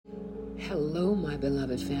Hello, my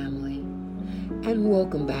beloved family, and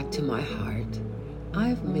welcome back to my heart.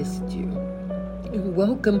 I've missed you. And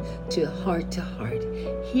welcome to Heart,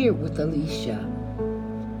 here with Alicia.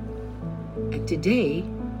 And today,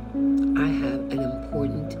 I have an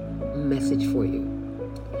important message for you.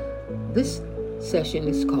 This session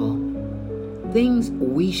is called Things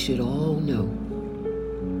We Should All Know.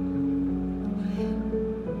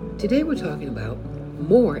 Today we're talking about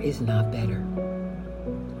more is not better.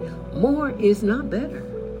 More is not better.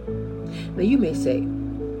 Now you may say,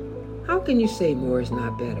 how can you say more is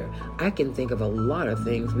not better? I can think of a lot of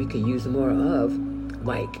things we could use more of,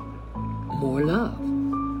 like more love,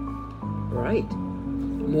 right?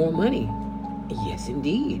 More money, yes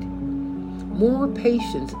indeed. More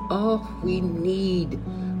patience, we need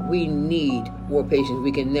more patience.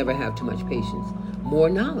 We can never have too much patience. More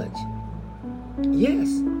knowledge, yes,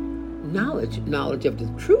 knowledge of the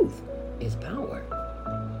truth is power.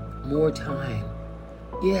 More time.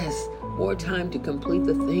 Yes, more time to complete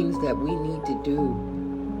the things that we need to do.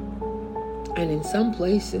 And in some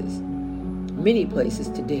places, many places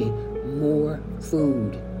today, more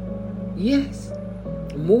food. Yes,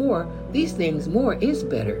 these things, more is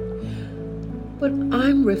better. But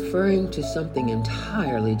I'm referring to something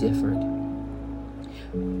entirely different.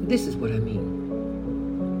 This is what I mean.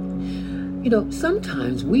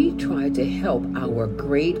 Sometimes we try to help our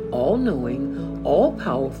great, all-knowing,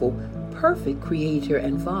 all-powerful, perfect Creator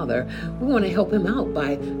and Father. We want to help Him out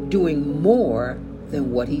by doing more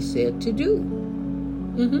than what He said to do.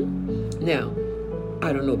 Now,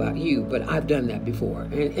 I don't know about you, but I've done that before.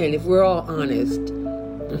 And if we're all honest,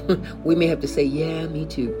 we may have to say, yeah, me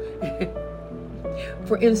too.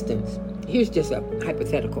 For instance, here's just a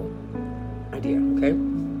hypothetical idea, okay?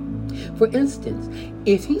 For instance,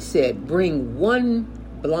 if He said, bring one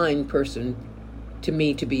blind person to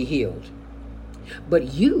me to be healed,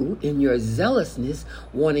 but you, in your zealousness,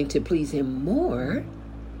 wanting to please Him more,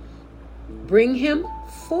 bring Him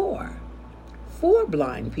four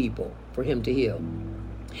blind people for Him to heal,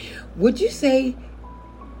 would you say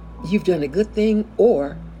you've done a good thing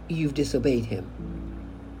or you've disobeyed Him?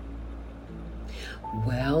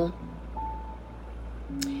 Well,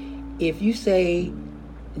 if you say,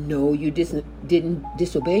 no, you didn't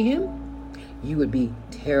disobey Him, you would be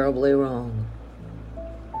terribly wrong.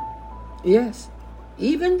 Yes,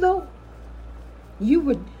 even though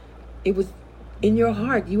it was in your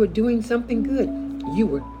heart, you were doing something good, you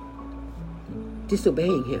were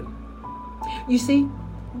disobeying Him. You see,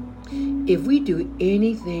 if we do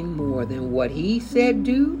anything more than what He said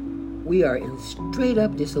do, we are in straight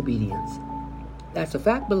up disobedience. That's a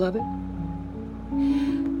fact, beloved.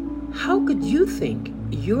 How could you think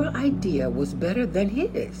your idea was better than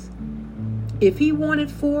His? If He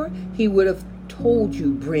wanted 4, He would have told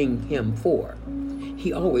you bring Him 4.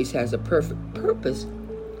 He always has a perfect purpose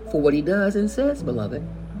for what He does and says, beloved.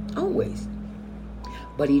 Always.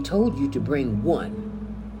 But He told you to bring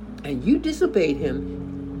 1, and you disobeyed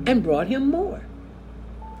Him and brought Him more.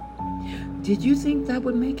 Did you think that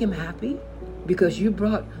would make Him happy because you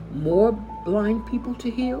brought more blind people to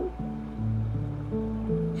heal?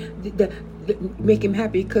 Make Him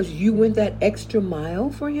happy because you went that extra mile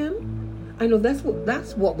for Him? I know that's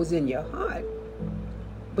what was in your heart.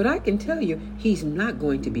 But I can tell you, He's not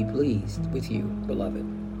going to be pleased with you, beloved.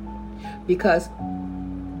 Because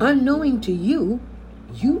unknowing to you,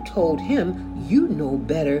 you told Him you know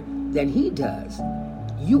better than He does.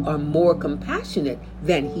 You are more compassionate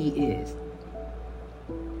than He is.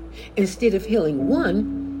 Instead of healing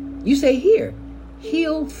 1, you say, here,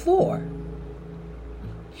 heal 4.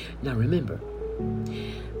 Now remember,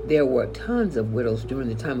 there were tons of widows during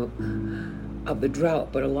the time of the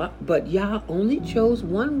drought, but Yah only chose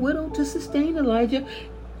 1 widow to sustain Elijah.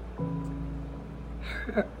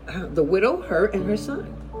 The widow, her and her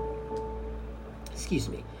son. Excuse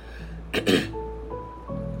me.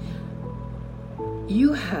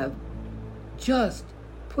 You have just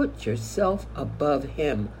put yourself above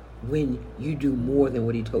Him when you do more than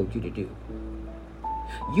what He told you to do.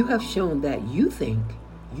 You have shown that you think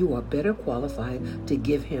you are better qualified to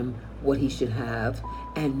give Him what He should have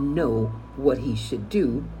and know what He should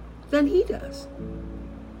do than He does.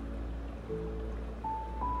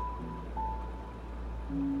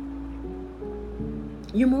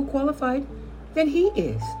 You're more qualified than He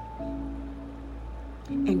is.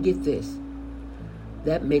 And get this,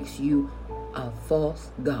 that makes you a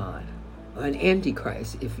false god, an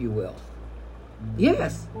antichrist, if you will.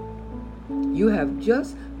 Yes, you have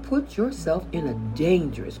just put yourself in a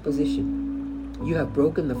dangerous position. You have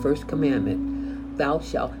broken the first commandment. Thou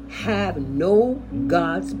shalt have no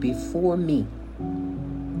gods before me.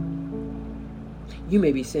 You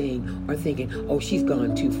may be saying or thinking, oh, she's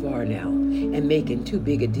gone too far now and making too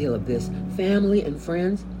big a deal of this. Family and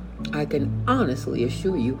friends, I can honestly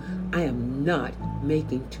assure you, I am not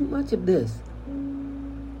making too much of this.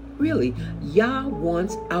 Really, Yah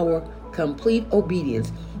wants our complete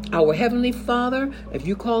obedience. Our Heavenly Father, if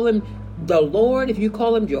you call Him the Lord, if you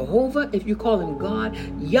call Him Jehovah, if you call Him God,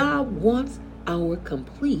 Yah wants our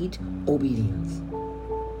complete obedience.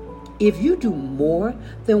 If you do more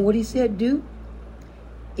than what He said do,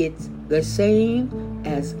 it's the same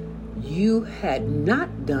as you had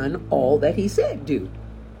not done all that He said do.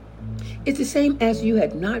 It's the same as you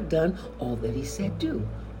had not done all that He said do.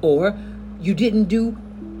 Or you didn't do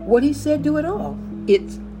what He said do at all.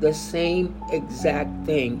 It's the same exact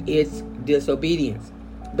thing. It's disobedience.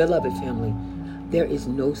 Beloved family, there is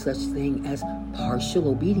no such thing as partial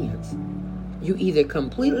obedience. You either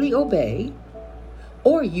completely obey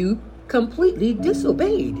or you completely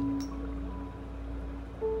disobeyed.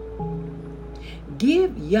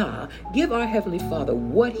 Give our Heavenly Father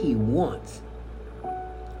what He wants.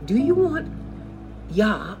 Do you want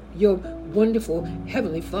Yah, your wonderful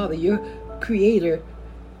Heavenly Father, your Creator,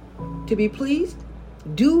 to be pleased?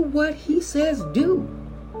 Do what He says do.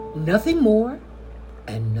 Nothing more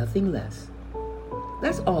and nothing less.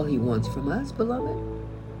 That's all He wants from us, beloved.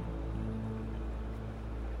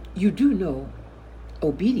 You do know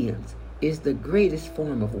obedience is the greatest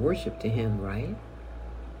form of worship to Him, right?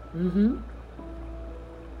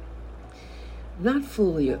 Not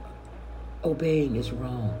fully obeying is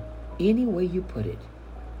wrong. Any way you put it,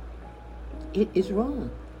 it is wrong.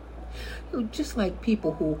 Just like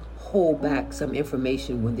people who hold back some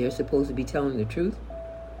information when they're supposed to be telling the truth.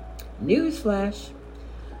 Newsflash,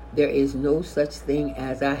 there is no such thing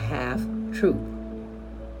as a half-truth.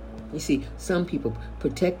 You see, some people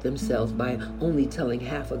protect themselves by only telling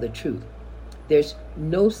half of the truth. There's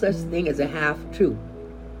no such thing as a half-truth.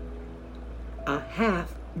 A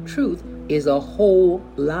half-truth is a whole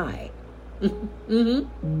lie.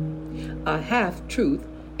 A half-truth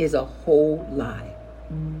is a whole lie.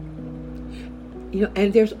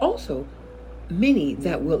 And there's also many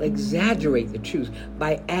that will exaggerate the truth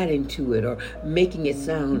by adding to it or making it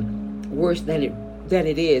sound worse than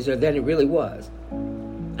it is or than it really was.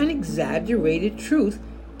 An exaggerated truth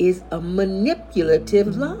is a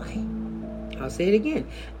manipulative lie. I'll say it again.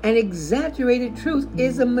 An exaggerated truth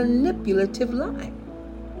is a manipulative lie.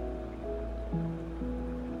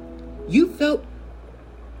 You felt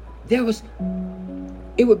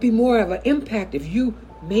it would be more of an impact if you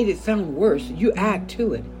made it sound worse. You add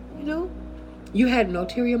to it. You had an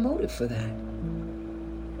ulterior motive for that.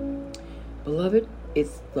 Beloved,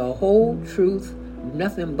 it's the whole truth,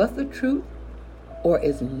 nothing but the truth, or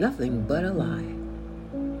it's nothing but a lie.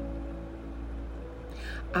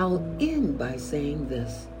 I'll end by saying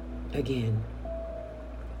this again.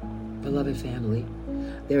 Beloved family,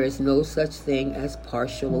 there is no such thing as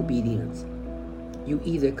partial obedience. You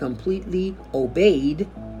either completely obeyed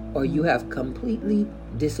or you have completely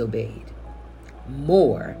disobeyed.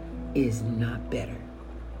 More is not better.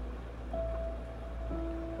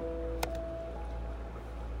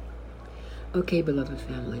 Okay, beloved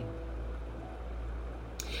family.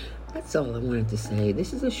 That's all I wanted to say.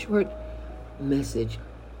 This is a short message,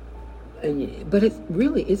 but it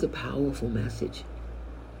really is a powerful message,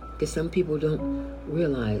 because some people don't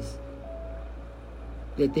realize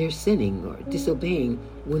that they're sinning or disobeying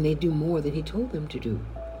when they do more than He told them to do.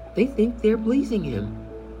 They think they're pleasing Him.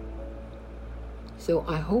 So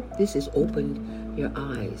I hope this has opened your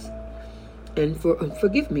eyes. And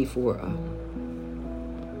forgive me for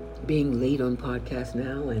being late on podcast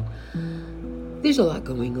now. And there's a lot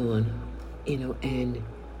going on, and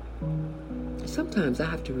sometimes I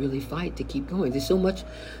have to really fight to keep going. There's so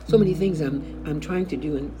many things I'm trying to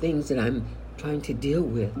do and things that I'm trying to deal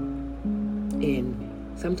with. And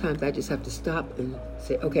sometimes I just have to stop and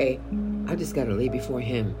say, okay, I just got to lay before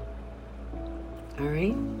Him. All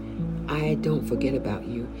right? I don't forget about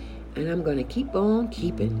you. And I'm going to keep on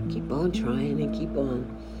keeping, keep on trying and keep on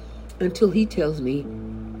until He tells me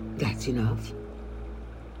that's enough.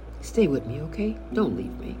 Stay with me, okay? Don't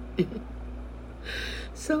leave me.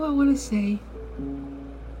 So I want to say,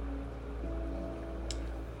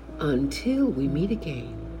 until we meet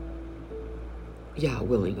again, Yah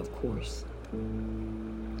willing, of course,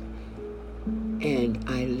 and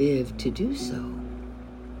I live to do so,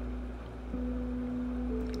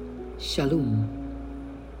 Shalom.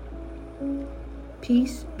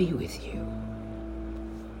 Peace be with you.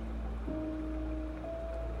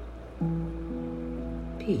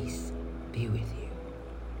 Peace be with you.